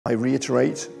I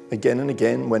reiterate again and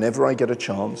again, whenever I get a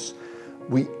chance,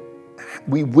 we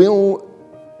will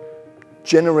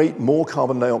generate more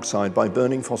carbon dioxide by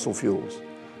burning fossil fuels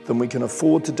than we can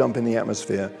afford to dump in the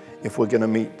atmosphere if we're going to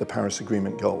meet the Paris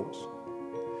Agreement goals.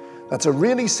 That's a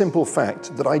really simple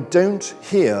fact that I don't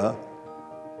hear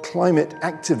climate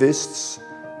activists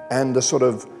and the sort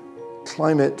of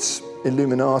climate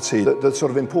Illuminati, the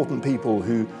sort of important people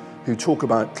who talk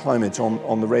about climate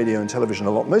on the radio and television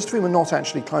a lot. Most of whom are not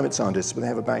actually climate scientists, but they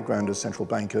have a background as central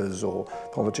bankers or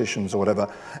politicians or whatever.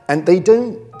 And they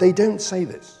don't say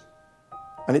this.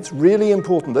 And it's really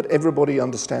important that everybody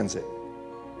understands it.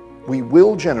 We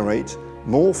will generate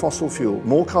more fossil fuel,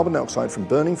 more carbon dioxide from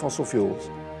burning fossil fuels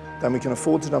than we can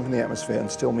afford to dump in the atmosphere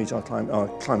and still meet our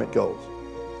climate goals.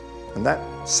 And that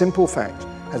simple fact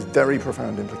has very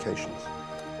profound implications.